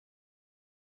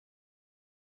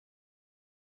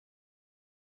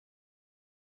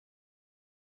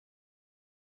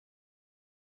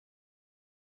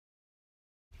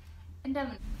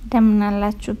እንደምን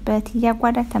አላችሁበት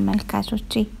ያጓዳ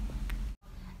ተመልካቾቼ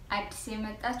አዲስ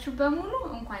የመጣችሁ በሙሉ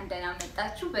እንኳን ደህና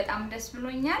መጣችሁ በጣም ደስ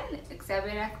ብሎኛል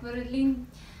እግዚአብሔር ያክብርልኝ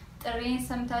ጥሬን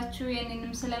ሰምታችሁ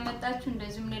የኔንም ስለመጣችሁ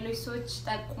እንደዚሁም ሌሎች ሰዎች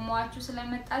ተጠቅሟችሁ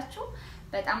ስለመጣችሁ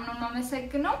በጣም ነው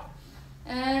ማመሰግነው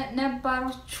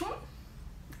ነባሮቹ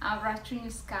አብራችሁኝ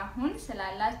እስካሁን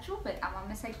ስላላችሁ በጣም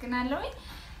አመሰግናለሁ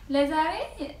ለዛሬ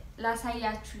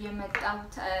ላሳያችሁ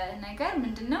የመጣሁት ነገር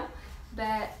ምንድነው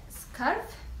በስካርፍ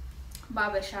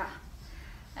ባበሻ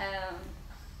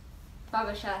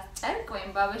ጨርቅ ወይም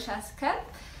ባበሻ ስካርፍ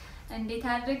እንዴት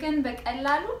አድርገን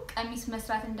በቀላሉ ቀሚስ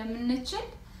መስራት እንደምንችል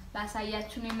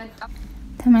ላሳያችሁ ነው የመጣው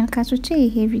ተመልካቾቼ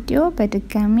ይሄ ቪዲዮ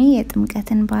በድጋሚ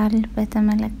የጥምቀትን በዓል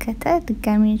በተመለከተ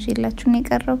ድጋሚ ይዤላችሁ ነው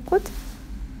የቀረብኩት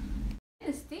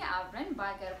እስቲ አብረን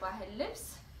በአገር ባህል ልብስ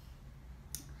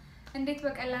እንዴት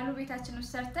በቀላሉ ቤታችን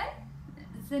ውስጥ ሰርተን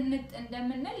ዝንጥ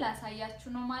እንደምንል ላሳያችሁ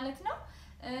ነው ማለት ነው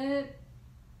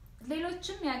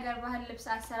ሌሎችም የአገር ባህል ልብስ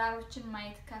አሰራሮችን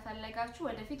ማየት ከፈለጋችሁ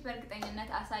ወደፊት በእርግጠኝነት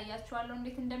አሳያችኋለሁ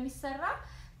እንዴት እንደሚሰራ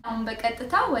አሁን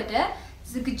በቀጥታ ወደ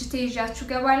ዝግጅት ይዣችሁ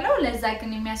ገባለሁ ለዛ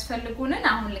ግን የሚያስፈልጉንን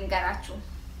አሁን ልንገራችሁ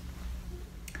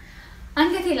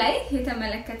አንገቴ ላይ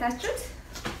የተመለከታችሁት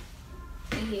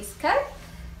ይሄ ስካርፍ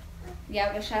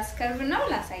ያበሻ ስካርፍ ነው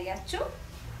ላሳያችሁ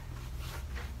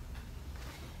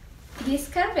ይሄ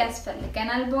ስካርፍ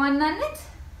ያስፈልገናል በዋናነት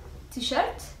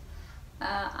ቲሸርት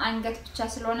አንገት ብቻ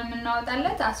ስለሆነ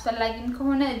ምናወጣለት አስፈላጊም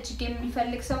ከሆነ እጅጌ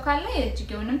የሚፈልግ ሰው ካለ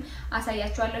የእጅጌውንም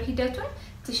አሳያችኋለሁ ሂደቱን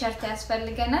ቲሸርት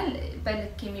ያስፈልገናል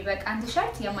በልክ የሚበቃን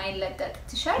ቲሸርት የማይለጠጥ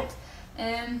ቲሸርት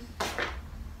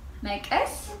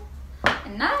መቀስ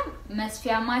እና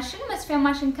መስፊያ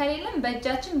ማሽን ከሌለም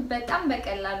በእጃችን በጣም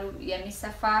በቀላሉ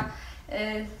የሚሰፋ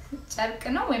ጨርቅ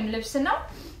ነው ወይም ልብስ ነው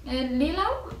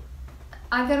ሌላው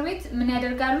አገር ቤት ምን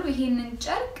ያደርጋሉ ይሄንን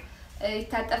ጨርቅ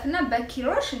ይታጠፍና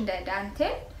በኪሮሽ እንደ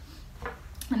ዳንቴል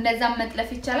እንደዛም መጥለፍ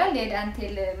ይቻላል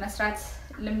የዳንቴል መስራት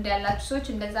ልምድ ያላችሁ ሰዎች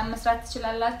እንደዛም መስራት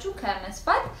ትችላላችሁ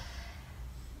ከመስፋት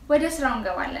ወደ ስራው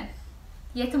እንገባለን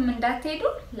የትም እንዳትሄዱ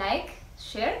ላይክ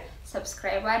ሼር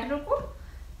ሰብስክራይብ አድርጉ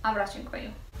አብራችን ቆዩ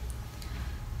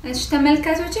እሺ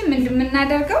ተመልካቾቼ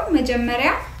ምንድነው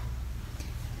መጀመሪያ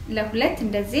ለሁለት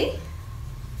እንደዚህ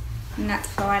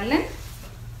እናጥፈዋለን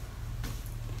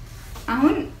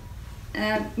አሁን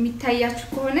ሚታያችሁ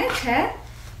ከሆነ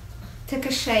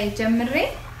ከትከሻዬ ጀምሬ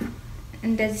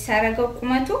እንደዚህ ሳረገው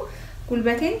ቁመቱ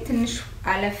ጉልበቴን ትንሽ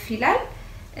አለፍ ይላል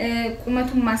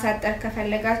ቁመቱን ማሳጠር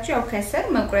ከፈለጋችሁ ያው ከስር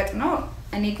መቁረጥ ነው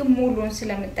እኔ ግን ሙሉን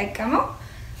ስለምጠቀመው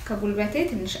ከጉልበቴ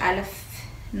ትንሽ አለፍ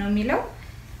ነው የሚለው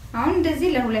አሁን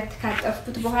እንደዚህ ለሁለት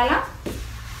ካጠፍኩት በኋላ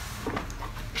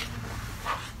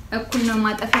እኩል ነው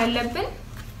ማጠፍ ያለብን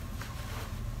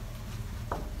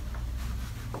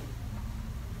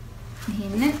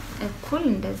ይሄንን እኩል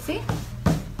እንደዚህ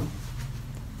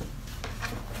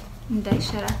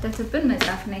እንዳይሸራተትብን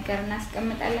መጻፍ ነገር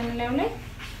እናስቀምጣለን ላይ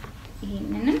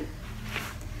ይሄንንም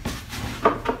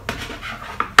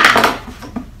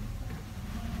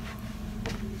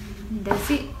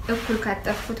እንደዚህ እኩል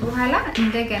ካጠፍኩት በኋላ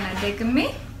እንደገና ደግሜ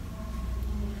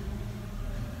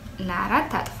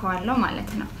ለአራት አጥፈዋለሁ ማለት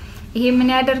ነው ይሄ ምን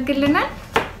ያደርግልናል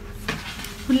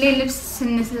ሁሌ ልብስ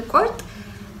ስንቆርጥ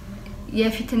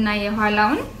የፊትና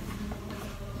የኋላውን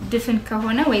ድፍን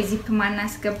ከሆነ ወይ ዚፕ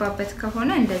ማናስገባበት ከሆነ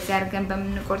እንደዚህ አርገን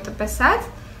በመንቆርጥበት ሰዓት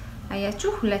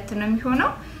አያችሁ ሁለት ነው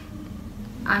የሚሆነው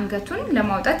አንገቱን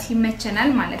ለማውጣት ይመቸናል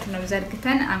ማለት ነው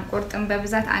ዘርግተን አንቆርጥም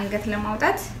በብዛት አንገት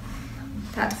ለማውጣት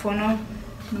ታጥፎ ነው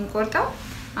ምንቆርጠው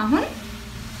አሁን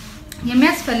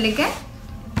የሚያስፈልገን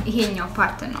ይሄኛው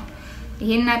ፓርት ነው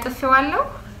ይሄን አጥፈዋለሁ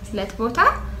ሁለት ቦታ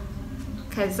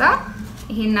ከዛ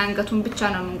ይሄን አንገቱን ብቻ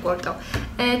ነው ምንቆርጠው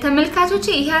ተመልካቾቼ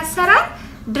ይሄ አሰራር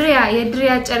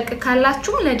የድሪያ ጨርቅ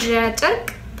ካላችሁ ለድሪያ ጨርቅ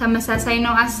ተመሳሳይ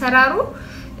ነው አሰራሩ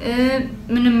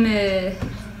ምንም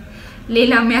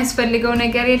ሌላ የሚያስፈልገው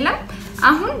ነገር የለም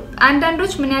አሁን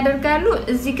አንዳንዶች ምን ያደርጋሉ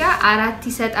እዚህ ጋር አራት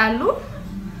ይሰጣሉ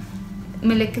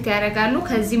ምልክት ያደርጋሉ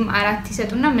ከዚህም አራት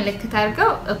ይሰጡና ምልክት አድርገው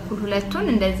እኩል ሁለቱን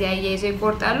እንደዚህ አያይዘው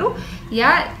ይቆርጣሉ ያ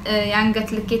የአንገት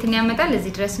ልኬትን ያመጣል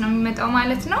እዚህ ድረስ ነው የሚመጣው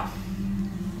ማለት ነው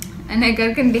ነገር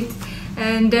ግን እንዴት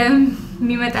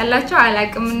እንደሚመጣላችሁ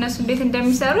አላቅም እነሱ እንዴት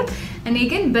እንደሚሰሩት እኔ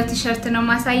ግን በቲሸርት ነው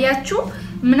ማሳያችሁ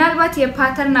ምናልባት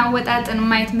የፓተርን አወጣጥን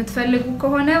ማየት የምትፈልጉ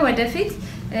ከሆነ ወደፊት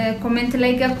ኮሜንት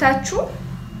ላይ ገብታችሁ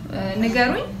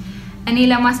ንገሩኝ እኔ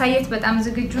ለማሳየት በጣም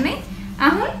ዝግጁ ነኝ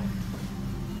አሁን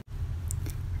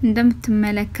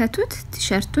እንደምትመለከቱት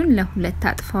ቲሸርቱን ለሁለት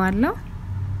አጥፈዋለሁ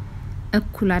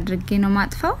እኩል አድርጌ ነው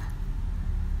ማጥፈው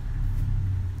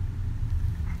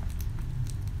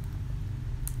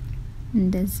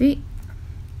እንደዚህ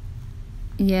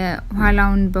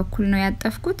የኋላውን በኩል ነው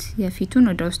ያጠፍኩት የፊቱን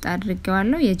ወደ ውስጥ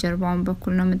አድርጌዋለሁ የጀርባውን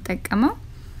በኩል ነው የምጠቀመው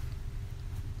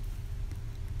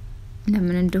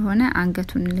ለምን እንደሆነ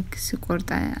አንገቱን ልክ ስቆርጥ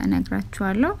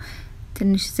እነግራችኋለሁ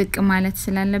ትንሽ ዝቅ ማለት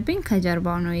ስላለብኝ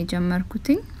ከጀርባው ነው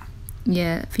የጀመርኩትኝ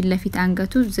የፊት ለፊት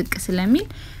አንገቱ ዝቅ ስለሚል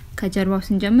ከጀርባው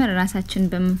ስንጀምር ራሳችን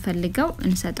በመንፈልገው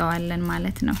እንሰጣዋለን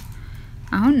ማለት ነው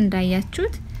አሁን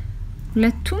እንዳያችሁት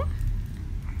ሁለቱም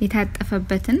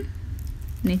የታጠፈበትን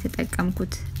ነው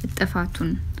የተጠቀምኩት እጥፋቱን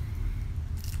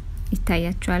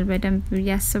ይታያችኋል በደንብ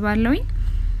ያስባለውኝ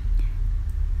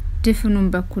ድፍኑን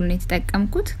በኩል ነው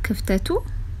የተጠቀምኩት ክፍተቱ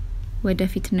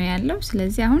ወደፊት ነው ያለው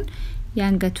ስለዚህ አሁን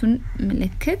ያንገቱን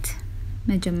ምልክት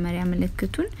መጀመሪያ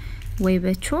ምልክቱን ወይ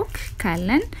በቾክ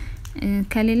ካለን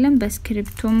ከሌለም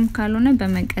በስክሪፕቶም ካልሆነ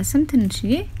በመቀስም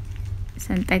ትንሽዬ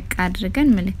ሰንጠቅ አድርገን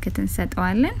ምልክት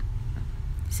እንሰጣዋለን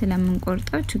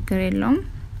ስለምንቆርጠው ችግር የለውም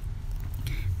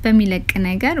በሚለቅ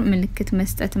ነገር ምልክት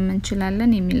መስጠት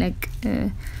እንችላለን የሚለቅ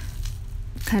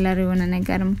ከለር የሆነ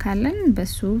ነገርም ካለን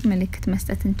በሱ ምልክት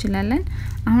መስጠት እንችላለን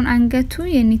አሁን አንገቱ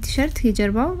የኒ ቲሸርት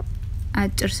የጀርባው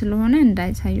አጭር ስለሆነ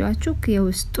እንዳይሳያችሁ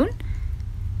የውስጡን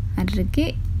አድርጌ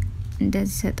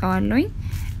እንደዚህ ሰጣዋለሁኝ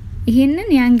ይሄንን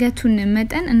ያንገቱን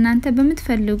መጠን እናንተ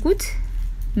በመትፈልጉት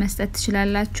መስጠት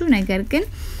ትችላላችሁ ነገር ግን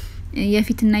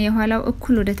የፊትና የኋላው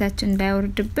እኩል ወደታች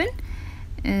እንዳይወርድብን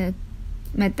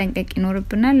መጠንቀቅ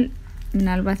ይኖርብናል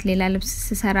ምናልባት ሌላ ልብስ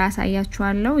ስሰራ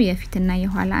አሳያችኋለሁ የፊትና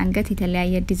የኋላ አንገት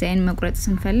የተለያየ ዲዛይን መቁረጥ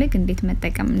ስንፈልግ እንዴት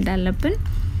መጠቀም እንዳለብን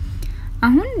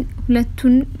አሁን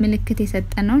ሁለቱን ምልክት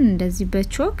የሰጠነው እንደዚህ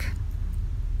በቾክ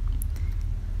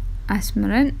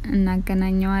አስምረን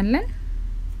እናገናኘዋለን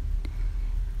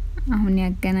አሁን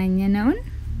ያገናኘነውን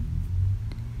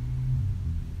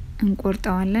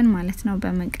እንቆርጣዋለን ማለት ነው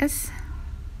በመቀስ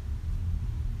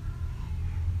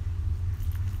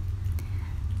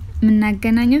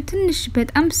ምናገናኘው ትንሽ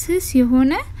በጣም ስስ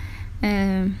የሆነ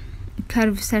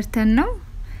ከርቭ ሰርተን ነው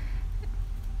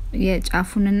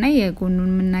የጫፉንና የጎኑን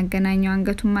ምናገናኘው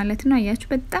አንገቱን ማለት ነው አያችሁ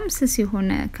በጣም ስስ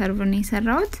የሆነ ከርቭ ነው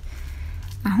የሰራውት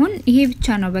አሁን ይሄ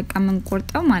ብቻ ነው በቃ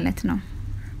ምንቆርጠው ማለት ነው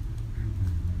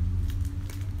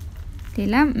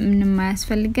ሌላ ምንም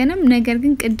አያስፈልገንም ነገር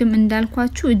ግን ቅድም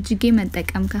እንዳልኳችሁ እጅጌ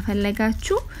መጠቀም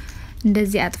ከፈለጋችሁ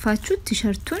እንደዚህ አጥፋችሁ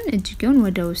ቲሸርቱን እጅጌውን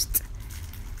ወደ ውስጥ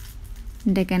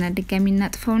እንደገና ድጋሚ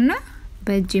እናጥፈውና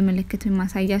በእጅ ምልክት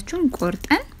ማሳያችሁን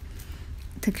ቆርጠን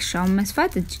ትክሻውን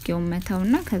መስፋት እጅጌውን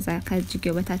መተውና ከዛ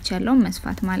ከእጅጌው በታች ያለው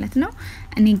መስፋት ማለት ነው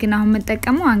እኔ ግን አሁን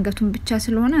መጠቀመው አንገቱን ብቻ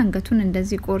ስለሆነ አንገቱን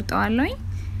እንደዚህ ቆርጠዋለሁኝ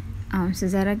አሁን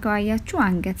ስዘረጋው አያችሁ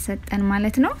አንገት ሰጠን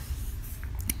ማለት ነው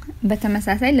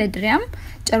በተመሳሳይ ለድሪያም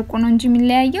ጨርቁ ነው እንጂ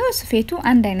የሚለያየው ስፌቱ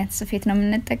አንድ አይነት ስፌት ነው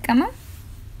የምንጠቀመው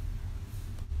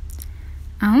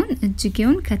አሁን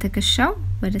እጅጌውን ከተከሻው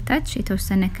ወደታች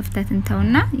የተወሰነ ክፍተት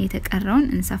እንተውና የተቀረውን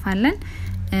እንሰፋለን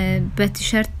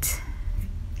በቲሸርት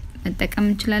መጠቀም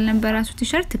እንችላለን በራሱ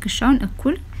ቲሸርት ትከሻውን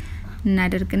እኩል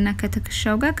እናደርግና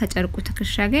ከተከሻው ጋር ከጨርቁ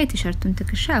ትከሻ ጋር የቲሸርቱን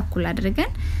ትከሻ እኩል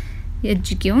አድርገን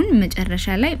የእጅጌውን መጨረሻ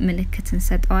ላይ ምልክት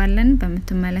እንሰጣዋለን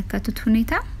በመተመለከቱት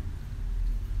ሁኔታ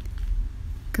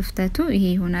ክፍተቱ ይሄ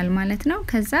ይሆናል ማለት ነው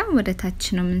ከዛ ወደታች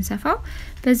ነው የምንሰፋው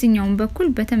በዚህኛው በኩል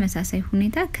በተመሳሳይ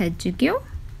ሁኔታ ከእጅጌው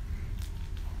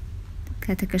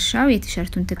ከተከሻው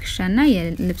የቲሸርቱን ትከሻና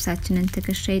የልብሳችንን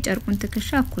ትከሻ የጨርቁን ትከሻ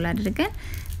እኩል አድርገን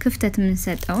ክፍተት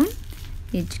ምንሰጣውን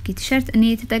የእጅጌ ቲሸርት እኔ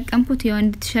የተጠቀምኩት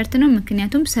የወንድ ቲሸርት ነው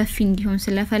ምክንያቱም ሰፊ እንዲሆን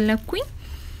ስለፈለኩኝ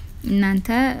እናንተ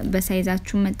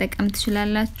በሳይዛችሁ መጠቀም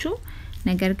ትችላላችሁ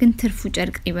ነገር ግን ትርፉ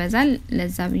ጨርቅ ይበዛል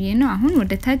ለዛ ብዬ ነው አሁን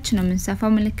ወደታች ነው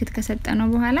የምንሰፋው ምልክት ከሰጠነው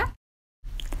በኋላ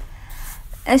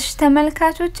እሺ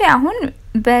ተመልካቾቼ አሁን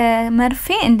በመርፌ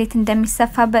እንዴት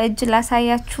እንደሚሰፋ በእጅ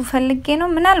ላሳያችሁ ፈልጌ ነው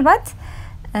ምናልባት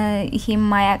ይሄ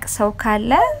ማያቅ ሰው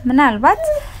ካለ ምናልባት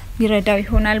ይረዳው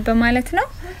ይሆናል በማለት ነው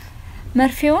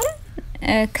መርፌውን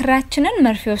ክራችንን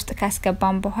መርፌ ውስጥ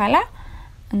ካስገባን በኋላ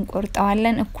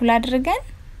እንቆርጣዋለን እኩል አድርገን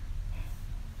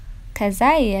ከዛ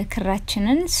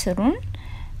የክራችንን ስሩን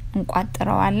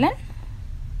እንቋጥረዋለን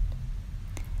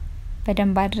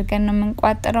በደንብ አድርገን ነው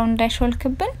የምንቋጥረው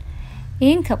እንዳይሾልክብን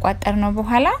ይሄን ከቋጠርነው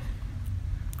በኋላ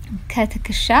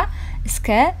ከትከሻ እስከ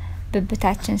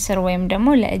ብብታችን ስር ወይም ደግሞ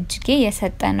ለእጅጌ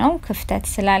የሰጠነው ክፍተት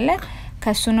ስላለ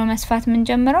ከሱ ነው መስፋት ምን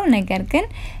ጀምረው ነገር ግን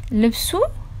ልብሱ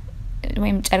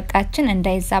ወይም ጨርቃችን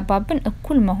እንዳይዛባብን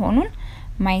እኩል መሆኑን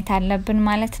ማየት አለብን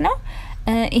ማለት ነው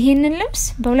ይሄንን ልብስ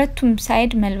በሁለቱም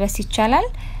ሳይድ መልበስ ይቻላል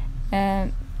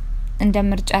እንደ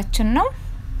ምርጫችን ነው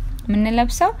ምን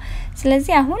ለብሰው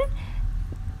ስለዚህ አሁን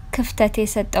ክፍተት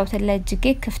የሰጠውትን ለእጅጌ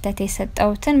ክፍተት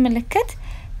የሰጠውትን ምልክት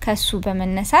ከሱ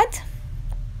በመነሳት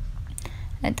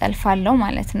ጠልፋለሁ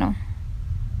ማለት ነው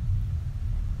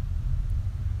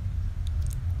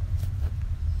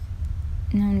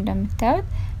ነው እንደምታዩት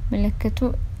ምልክቱ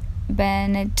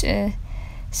በነጭ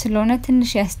ስለሆነ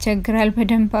ትንሽ ያስቸግራል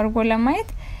በደንብ አርጎ ለማየት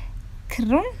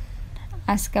ክሩን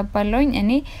አስገባለሁኝ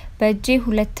እኔ በእጄ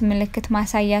ሁለት ምልክት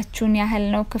ማሳያችሁን ያህል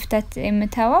ነው ክፍተት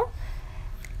የምተወው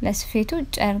ለስፌቱ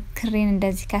ክሬን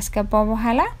እንደዚህ ካስገባው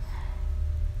በኋላ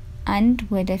አንድ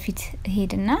ወደፊት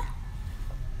ሄድና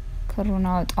ክሩን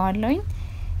አወጣዋለሁኝ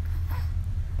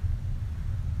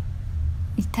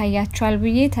ይታያችኋል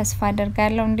ብዬ ተስፋ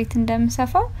አደርጋለሁ እንዴት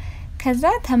እንደምሰፋው ከዛ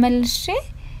ተመልሼ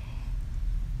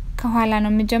ከኋላ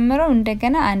ነው የምጀምረው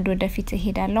እንደገና አንድ ወደፊት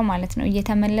ሄዳለሁ ማለት ነው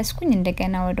እየተመለስኩኝ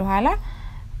እንደገና ወደ ኋላ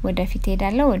ወደፊት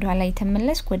ሄዳለሁ ወደ ኋላ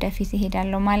እየተመለስኩ ወደፊት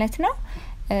ሄዳለሁ ማለት ነው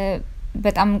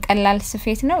በጣም ቀላል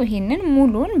ስፌት ነው ይሄንን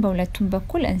ሙሉን በሁለቱም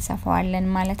በኩል እንሰፋዋለን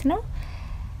ማለት ነው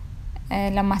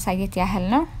ለማሳየት ያህል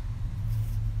ነው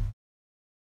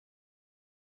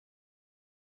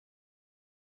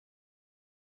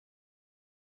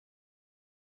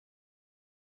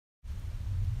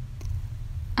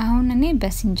አሁን እኔ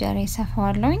በሲንጀር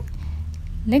ሰፋዋለሁኝ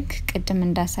ልክ ቅድም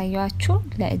እንዳሳያችሁ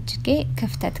ለእጅጌ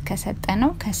ክፍተት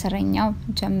ከሰጠነው ከስረኛው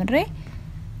ጀምሬ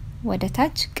ወደ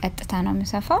ታች ቀጥታ ነው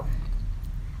የምሰፋው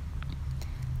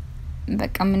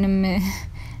በቃ ምንም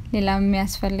ሌላ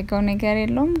የሚያስፈልገው ነገር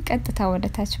የለውም ቀጥታ ወደ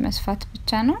ታች መስፋት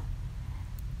ብቻ ነው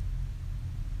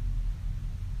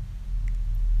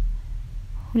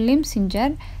ሁሌም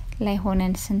ሲንጀር ላይ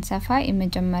ሆነን ስንሰፋ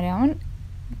የመጀመሪያውን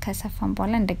ከሰፋን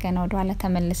በኋላ እንደገና ወደ ኋላ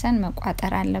ተመልሰን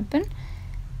መቋጠር አለብን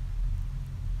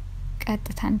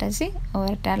ቀጥታ እንደዚህ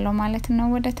ወርዳለው ማለት ነው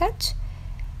ወደ ታች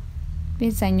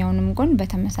በዛኛውንም ጎን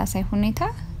በተመሳሳይ ሁኔታ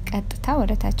ቀጥታ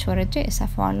ወደ ታች ወርጄ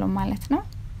እሰፋዋለሁ ማለት ነው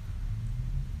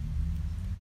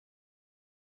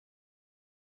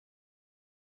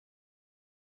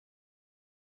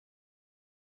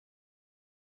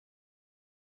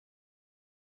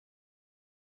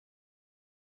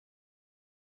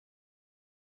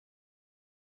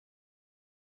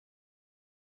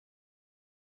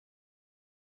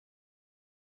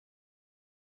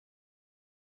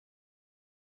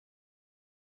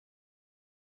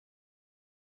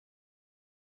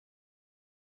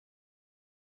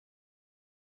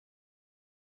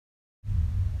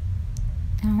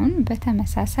አሁን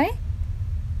በተመሳሳይ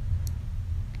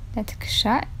ለትክሻ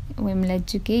ወይም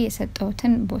ለእጅጌ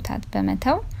የሰጠውትን ቦታ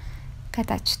በመተው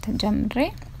ከታች ተጀምሬ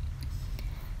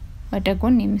ወደ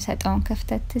ጎን የሚሰጠውን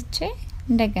ክፍተት ትቼ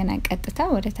እንደገና ቀጥታ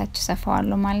ወደ ታች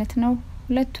ሰፋዋለሁ ማለት ነው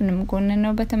ሁለቱንም ጎን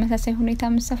ነው በተመሳሳይ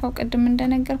ሁኔታ መስፋው ቀድም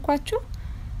እንደነገርኳችሁ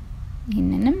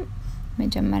ይሄንንም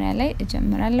መጀመሪያ ላይ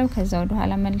እጀምራለሁ ከዛ ወደ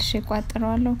ኋላ መልሼ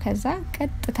ቋጥረዋለሁ ከዛ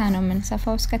ቀጥታ ነው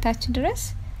መንሰፋው እስከ ታች ድረስ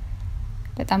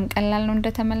በጣም ቀላል ነው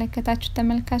እንደተመለከታችሁ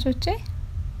ተመልካቾቼ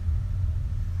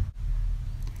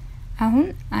አሁን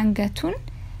አንገቱን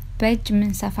በእጅ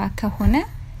መንሰፋ ከሆነ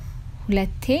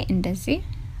ሁለቴ እንደዚህ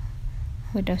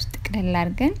ወደ ውስጥ ቅለል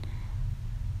አድርገን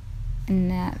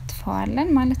እናጥፋዋለን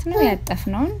ማለት ነው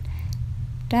ያጠፍነውን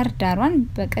ዳርዳሯን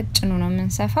በቀጭኑ ነው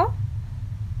መንሰፋው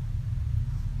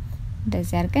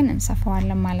እንደዚህ አድርገን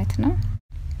እንሰፋዋለን ማለት ነው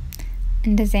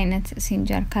እንደዚህ አይነት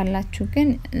ሲንጀር ካላችሁ ግን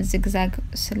ዝግዛግ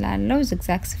ስላለው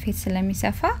ዝግዛግ ስፌት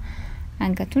ስለሚሰፋ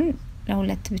አንገቱን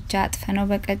ለሁለት ብቻ አጥፈነው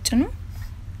በቀጭኑ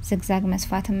ዝግዛግ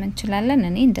መስፋትም እንችላለን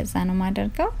እኔ እንደዛ ነው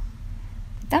ማደርገው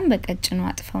በጣም በቀጭኑ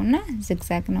አጥፈውና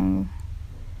ዝግዛግ ነው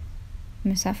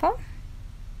መስፋው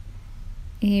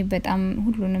ይሄ በጣም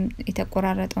ሁሉንም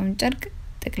የተቆራረጠውን ጨርቅ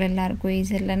ጥቅልል አድርጎ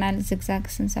ይዘልናል ዝግዛግ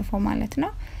ስንሰፋው ማለት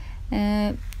ነው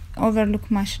ኦቨርሎክ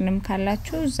ማሽንም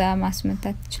ካላችሁ ዛ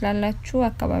ማስመታት ትችላላችሁ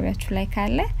አካባቢያችሁ ላይ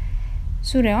ካለ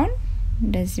ዙሪያውን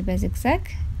እንደዚህ በዝግዛግ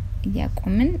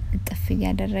ያቆምን ጥፍ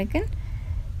ያደረግን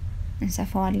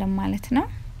እንሰፋዋለን ማለት ነው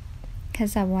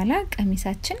ከዛ በኋላ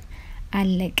ቀሚሳችን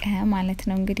አለቀ ማለት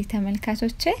ነው እንግዲህ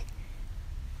ተመልካቾቼ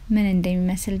ምን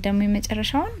እንደሚመስል ደግሞ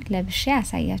የመጨረሻውን ለብሼ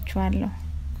አሳያችኋለሁ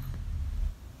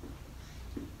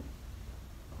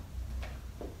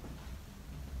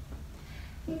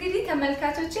እንግዲህ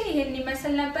ተመልካቾቼ ይሄን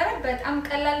ይመስል ነበር በጣም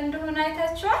ቀላል እንደሆነ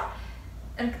አይታችኋል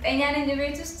እርግጠኛ ነኝ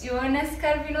ቤት ውስጥ የሆነ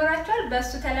ስካርፍ ይኖራችኋል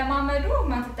በሱ ተለማመዱ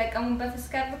ማትጠቀሙበት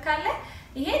ስካርፍ ካለ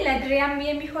ይሄ ለድሪያም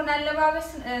የሚሆን አለባበስ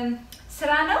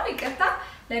ስራ ነው ይቅርታ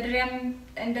ለድሪያም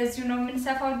እንደዚሁ ነው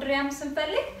የምንሰፋው ድሪያም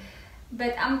ስንፈልግ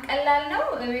በጣም ቀላል ነው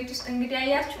ቤት ውስጥ እንግዲህ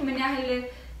አያችሁ ምን ያህል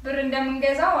ብር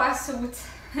እንደምንገዛው አስቡት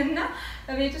እና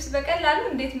ቤት ውስጥ በቀላሉ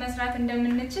እንዴት መስራት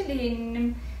እንደምንችል ይሄንንም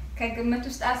ከግምት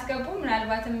ውስጥ አስገቡ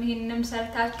ምናልባትም ይሄንንም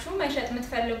ሰርታችሁ መሸጥ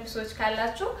የምትፈልጉ ሰዎች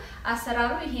ካላችሁ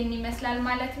አሰራሩ ይሄን ይመስላል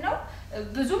ማለት ነው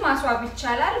ብዙ ማስዋብ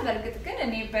ይቻላል በርግጥ ግን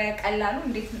እኔ በቀላሉ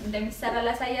እንዴት እንደሚሰራ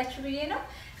ላሳያችሁ ብዬ ነው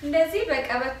እንደዚህ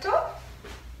በቀበቶ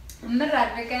ምር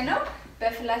አድርገ ነው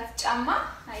በፍላት ጫማ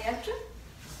አያችሁ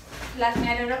ፍላት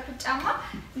ያደረኩት ጫማ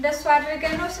እንደሱ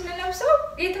አድርገን ነው ስንለብሰው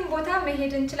የትም ቦታ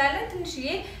መሄድ እንችላለን ትንሽዬ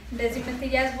እንደዚህ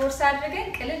ምትያዝ ቦርሳ አድርገን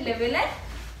ቅልል ብለን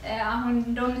አሁን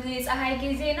እንደውም የፀሐይ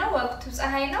ጊዜ ነው ወቅቱ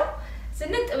ፀሐይ ነው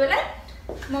ዝንጥ ብለን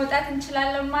መውጣት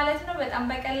እንችላለን ማለት ነው በጣም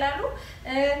በቀላሉ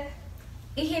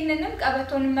ይሄንንም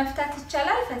ቀበቶንም መፍታት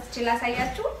ይቻላል ፈትቼ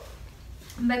ላሳያችሁ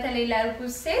በተለይ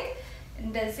ለርጉዝ ሴት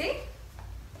እንደዚህ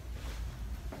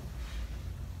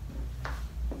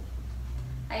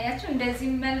አያችሁ እንደዚህ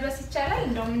መልበስ ይቻላል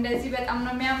እንደውም እንደዚህ በጣም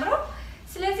ነው የሚያምረው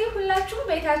ስለዚህ ሁላችሁም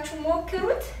ቤታችሁ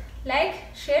ሞክሩት ላይክ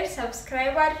ሼር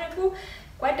ሰብስክራይብ አድርጉ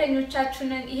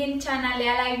ጓደኞቻችሁን ይሄን ቻናል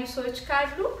ያላዩ ሰዎች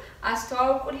ካሉ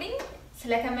አስተዋውቁልኝ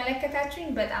ስለተመለከታችሁኝ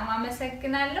በጣም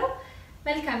አመሰግናለሁ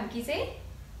መልካም ጊዜ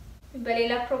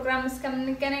በሌላ ፕሮግራም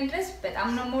እስከምንገናኝ ድረስ በጣም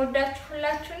ነው የምወዳችሁ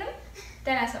ሁላችሁንም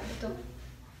ደህና ሰንብቱ